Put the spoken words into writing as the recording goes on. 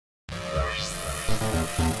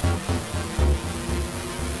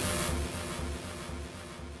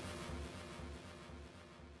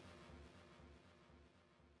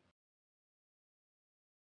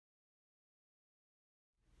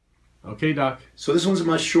Okay, Doc. So this one's a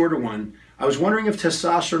much shorter one. I was wondering if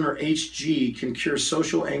testosterone or HG can cure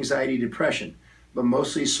social anxiety depression, but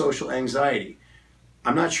mostly social anxiety.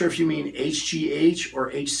 I'm not sure if you mean HGH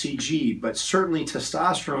or HCG, but certainly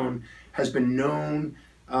testosterone has been known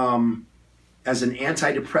as an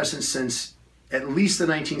antidepressant since at least the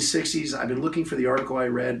 1960s. I've been looking for the article I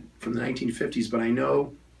read from the 1950s, but I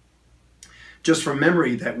know just from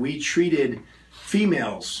memory that we treated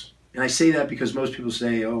females, and I say that because most people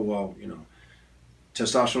say, oh, well, you know,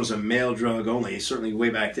 testosterone is a male drug only, certainly way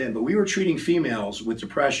back then, but we were treating females with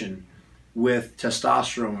depression with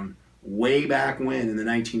testosterone way back when in the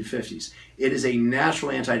 1950s. It is a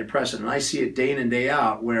natural antidepressant, and I see it day in and day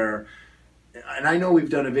out where, and I know we've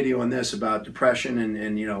done a video on this about depression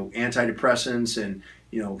and you know, antidepressants, and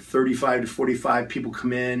you know, 35 to 45 people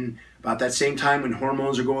come in about that same time when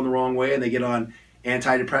hormones are going the wrong way and they get on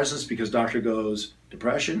antidepressants because doctor goes,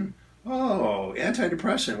 depression? Oh,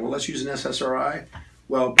 antidepressant, well, let's use an SSRI.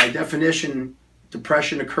 Well, by definition,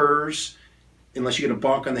 depression occurs unless you get a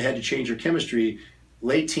bonk on the head to change your chemistry,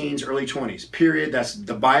 late teens, early 20s, period. That's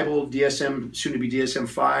the Bible, DSM, soon to be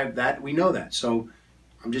DSM-5, that we know that. So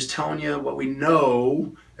I'm just telling you what we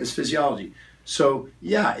know as physiology. So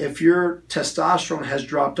yeah, if your testosterone has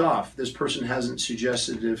dropped off, this person hasn't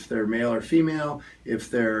suggested if they're male or female, if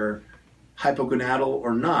they're hypogonadal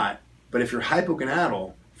or not, but if you're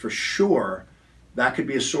hypogonadal, for sure, that could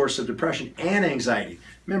be a source of depression and anxiety.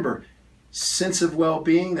 Remember, sense of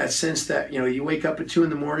well-being, that sense that, you know, you wake up at 2 in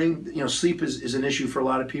the morning, you know, sleep is an issue for a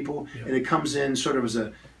lot of people, yeah. And it comes in sort of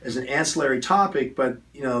as an ancillary topic, but,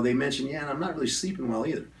 you know, they mention, yeah, and I'm not really sleeping well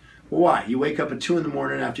either. Well, why? You wake up at 2 in the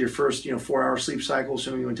morning after your first, you know, 4-hour sleep cycle,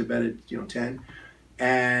 assuming you went to bed at, you know, 10,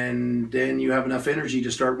 and then you have enough energy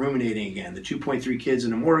to start ruminating again. The 2.3 kids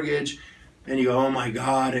and a mortgage, and you go, oh my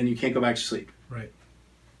God, and you can't go back to sleep. Right.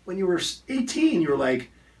 When you were 18, you were like,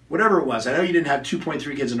 whatever it was. I know you didn't have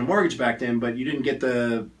 2.3 kids and a mortgage back then, but you didn't get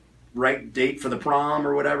the right date for the prom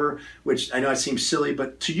or whatever, which I know it seems silly,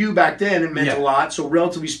 but to you back then it meant a lot. So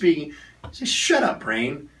relatively speaking, just shut up,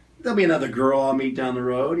 brain. There'll be another girl I'll meet down the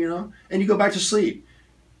road, you know, and you go back to sleep.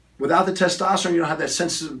 Without the testosterone, you don't have that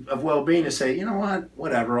sense of well-being to say, you know what,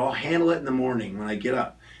 whatever, I'll handle it in the morning when I get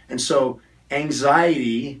up. And so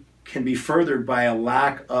anxiety can be furthered by a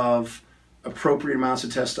lack of appropriate amounts of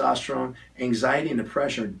testosterone. Anxiety and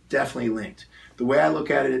depression are definitely linked. The way I look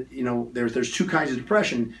at it, you know, there's 2 kinds of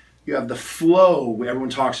depression. You have the flow everyone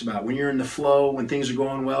talks about. When you're in the flow, when things are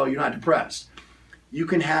going well, you're not depressed. You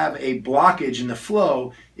can have a blockage in the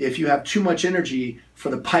flow if you have too much energy for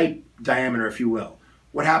the pipe diameter, if you will.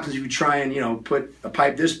 What happens if you try and, you know, put a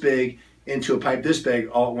pipe this big into a pipe this big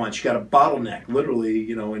all at once? You got a bottleneck, literally,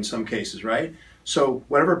 you know, in some cases, right? So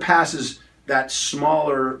whatever passes that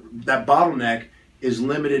bottleneck is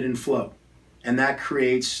limited in flow, and that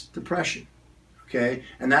creates depression, okay?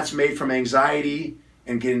 And that's made from anxiety,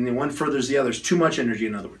 and getting one furthers the other. There's too much energy,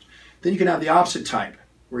 in other words. Then you can have the opposite type,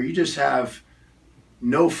 where you just have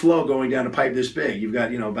no flow going down a pipe this big. You've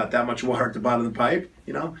got, you know, about that much water at the bottom of the pipe,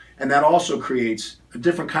 you know, and that also creates a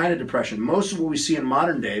different kind of depression. Most of what we see in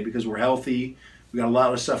modern day, because we're healthy, we got a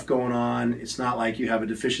lot of stuff going on. It's not like you have a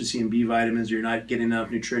deficiency in B vitamins or you're not getting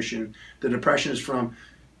enough nutrition. The depression is from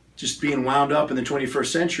just being wound up in the 21st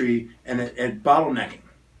century and at bottlenecking.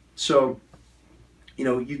 So, you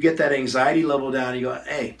know, you get that anxiety level down, you go,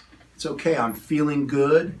 hey, it's okay, I'm feeling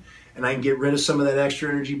good, and I can get rid of some of that extra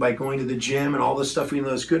energy by going to the gym and all this stuff we know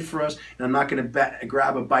is good for us, and I'm not going to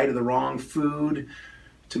grab a bite of the wrong food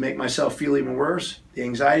to make myself feel even worse. The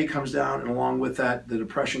anxiety comes down, and along with that, the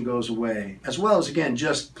depression goes away. As well as, again,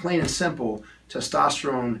 just plain and simple,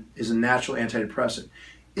 testosterone is a natural antidepressant.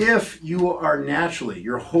 If you are naturally,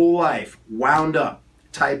 your whole life, wound up,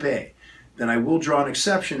 type A, then I will draw an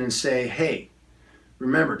exception and say, hey,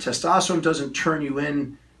 remember, testosterone doesn't turn you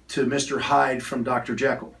in to Mr. Hyde from Dr.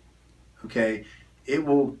 Jekyll, okay? It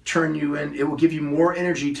will turn you in, it will give you more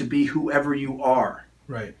energy to be whoever you are.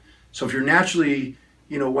 Right. So if you're naturally,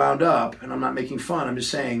 you know, wound up, and I'm not making fun, I'm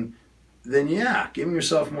just saying, then yeah, giving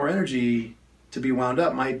yourself more energy to be wound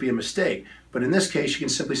up might be a mistake. But in this case, you can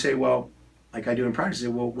simply say, well, like I do in practice, say,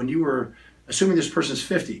 well, when you were, assuming this person's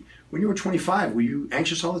 50, when you were 25, were you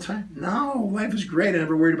anxious all the time? No, life was great, I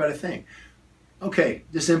never worried about a thing. Okay,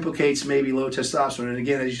 this implicates maybe low testosterone, and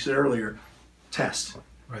again, as you said earlier, test.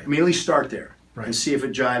 Right. Immediately start there, right, and see if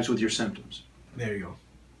it jives with your symptoms. There you go.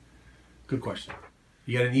 Good question.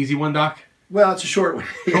 You got an easy one, Doc? Well, it's a short one.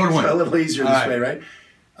 Short one. It's a little easier this way, right?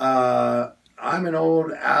 I'm an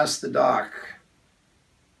old Ask the Doc.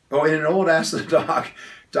 Oh, in an old Ask the Doc,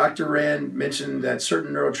 Dr. Rand mentioned that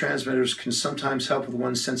certain neurotransmitters can sometimes help with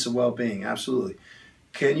one's sense of well-being. Absolutely.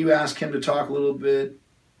 Can you ask him to talk a little bit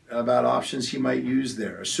about options he might use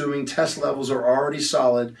there, assuming test levels are already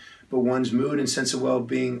solid, but one's mood and sense of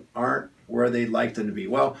well-being aren't where they'd like them to be?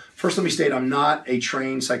 Well, first let me state I'm not a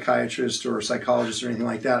trained psychiatrist or psychologist or anything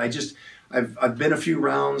like that. I've been a few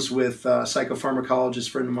rounds with a psychopharmacologist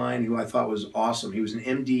friend of mine who I thought was awesome. He was an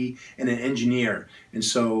MD and an engineer, and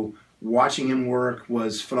so watching him work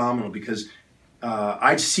was phenomenal because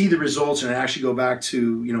I'd see the results, and I'd actually go back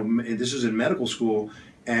to, this was in medical school,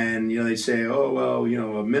 and they'd say, oh well,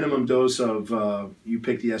 a minimum dose of you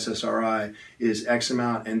pick the SSRI is X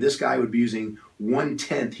amount, and this guy would be using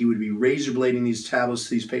 1/10. He would be razor blading these tablets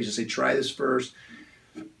to these patients. Say, try this first,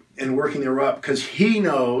 and working their way up, because he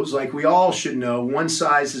knows, like we all should know, one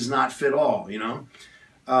size does not fit all.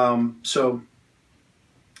 So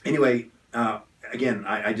anyway, again,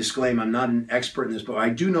 I disclaim I'm not an expert in this, but I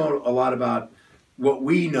do know a lot about what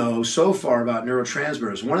we know so far about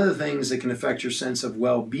neurotransmitters. One of the things that can affect your sense of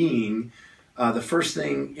well-being, the first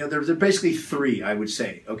thing, there are basically three, I would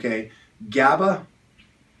say, okay? GABA,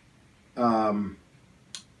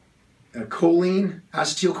 choline,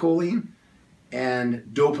 acetylcholine, and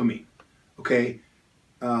dopamine, okay?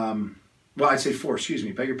 Well, I'd say four, excuse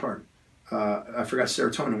me, beg your pardon. I forgot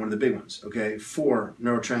serotonin, one of the big ones, okay? 4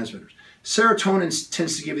 neurotransmitters. Serotonin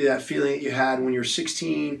tends to give you that feeling that you had when you're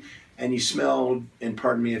 16 and you smelled, and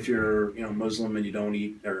pardon me if you're Muslim and you don't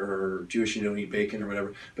eat, or Jewish and you don't eat bacon or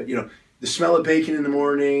whatever, but the smell of bacon in the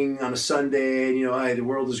morning on a Sunday, and hey, the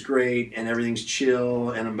world is great and everything's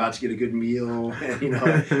chill and I'm about to get a good meal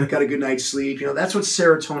and got a good night's sleep. That's what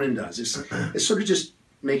serotonin does. It sort of just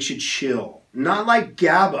makes you chill. Not like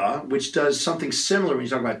GABA, which does something similar when you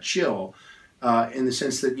talk about chill, in the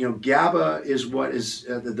sense that GABA is what is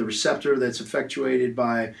the receptor that's effectuated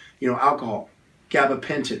by alcohol,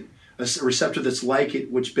 gabapentin, a receptor that's like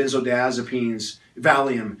it, which benzodiazepines,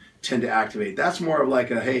 Valium, tend to activate. That's more of like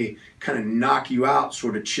a, hey, kind of knock you out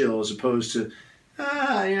sort of chill, as opposed to,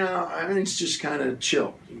 it's just kind of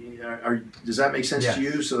chill. Does that make sense to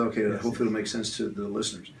you? So, okay, yes, hopefully it'll make sense to the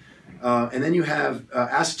listeners. And then you have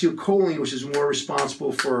acetylcholine, which is more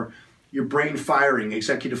responsible for your brain firing,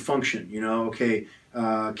 executive function,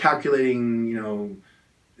 calculating,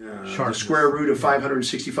 the square root of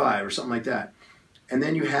 565 or something like that. And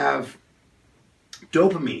then you have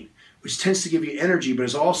dopamine, which tends to give you energy, but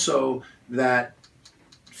is also that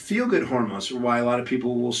feel-good hormone. That's why a lot of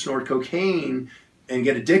people will snort cocaine and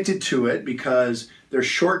get addicted to it, because they're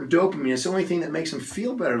short in dopamine. It's the only thing that makes them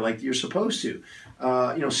feel better, like you're supposed to.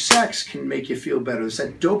 Sex can make you feel better. There's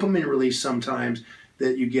that dopamine release sometimes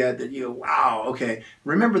that you get that wow, okay.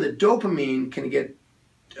 Remember that dopamine can get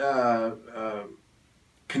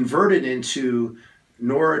converted into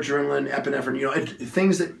noradrenaline, epinephrine,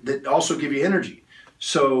 things that also give you energy.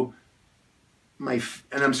 So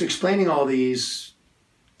and I'm explaining all these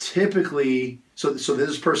typically, so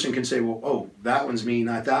this person can say, well, oh, that one's me,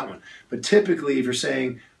 not that one. But typically, if you're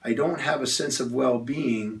saying, I don't have a sense of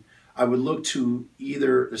well-being, I would look to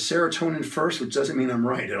either the serotonin first, which doesn't mean I'm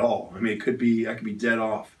right at all. I mean, I could be dead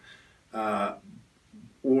off,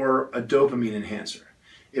 or a dopamine enhancer.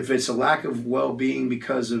 If it's a lack of well-being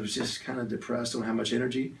because of just kind of depressed, don't have much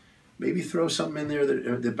energy, maybe throw something in there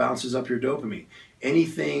that bounces up your dopamine.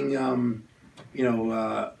 Anything,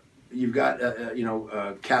 you've got,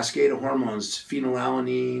 cascade of hormones,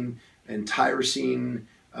 phenylalanine and tyrosine,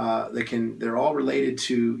 they're all related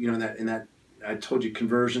to, in that I told you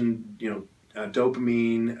conversion,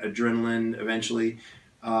 dopamine, adrenaline eventually.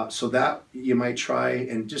 So that you might try,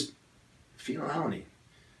 and just phenylalanine.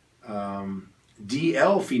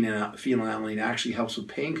 DL phenylalanine actually helps with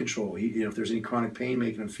pain control. If there's any chronic pain,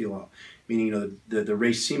 making them feel off. Meaning, the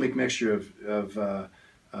racemic mixture of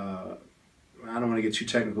I don't want to get too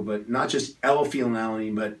technical, but not just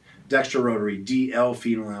L-phenylalanine, but dextrorotary,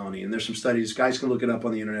 DL-phenylalanine. And there's some studies. Guys can look it up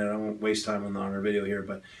on the internet. I won't waste time on our video here,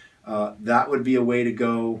 but that would be a way to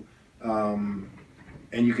go. And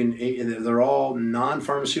they're all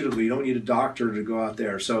non-pharmaceutical. You don't need a doctor to go out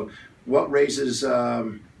there. So what raises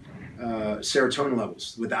serotonin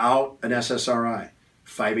levels without an SSRI?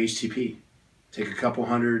 5-HTP. Take a couple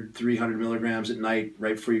 300 milligrams at night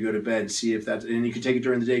right before you go to bed. See if that, and you can take it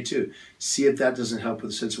during the day too. See if that doesn't help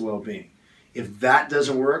with a sense of well-being. If that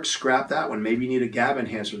doesn't work, scrap that one. Maybe you need a GABA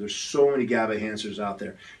enhancer. There's so many GABA enhancers out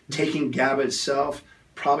there. Taking GABA itself,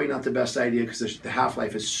 probably not the best idea, because the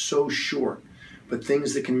half-life is so short. But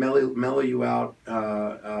things that can mellow you out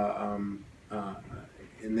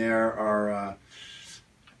in there are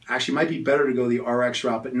actually might be better to go the RX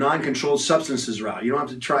route, but non-controlled substances route. You don't have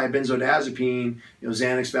to try benzodiazepine,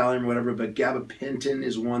 Xanax, Valium, or whatever, but gabapentin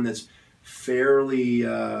is one that's fairly,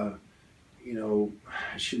 I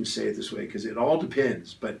shouldn't say it this way because it all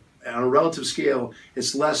depends, but on a relative scale,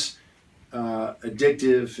 it's less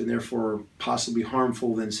addictive and therefore possibly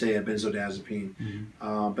harmful than, say, a benzodiazepine.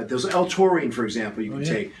 But there's L-taurine, for example, you can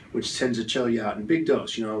take, which tends to chill you out in big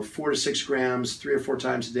dose, 4 to 6 grams, 3 or 4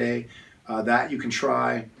 times a day. That you can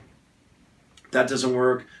try. That doesn't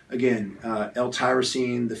work. Again,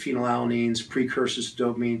 L-tyrosine, the phenylalanines, precursors to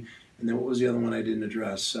dopamine. And then what was the other one I didn't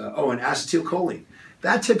address? And acetylcholine.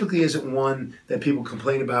 That typically isn't one that people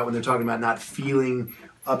complain about when they're talking about not feeling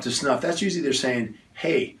up to snuff. That's usually they're saying,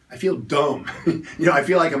 hey, I feel dumb. I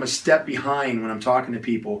feel like I'm a step behind when I'm talking to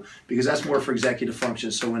people, because that's more for executive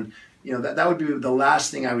function. So when, that would be the last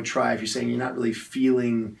thing I would try if you're saying you're not really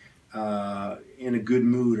feeling in a good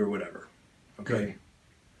mood or whatever. Okay.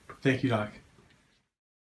 Good. Thank you, Doc.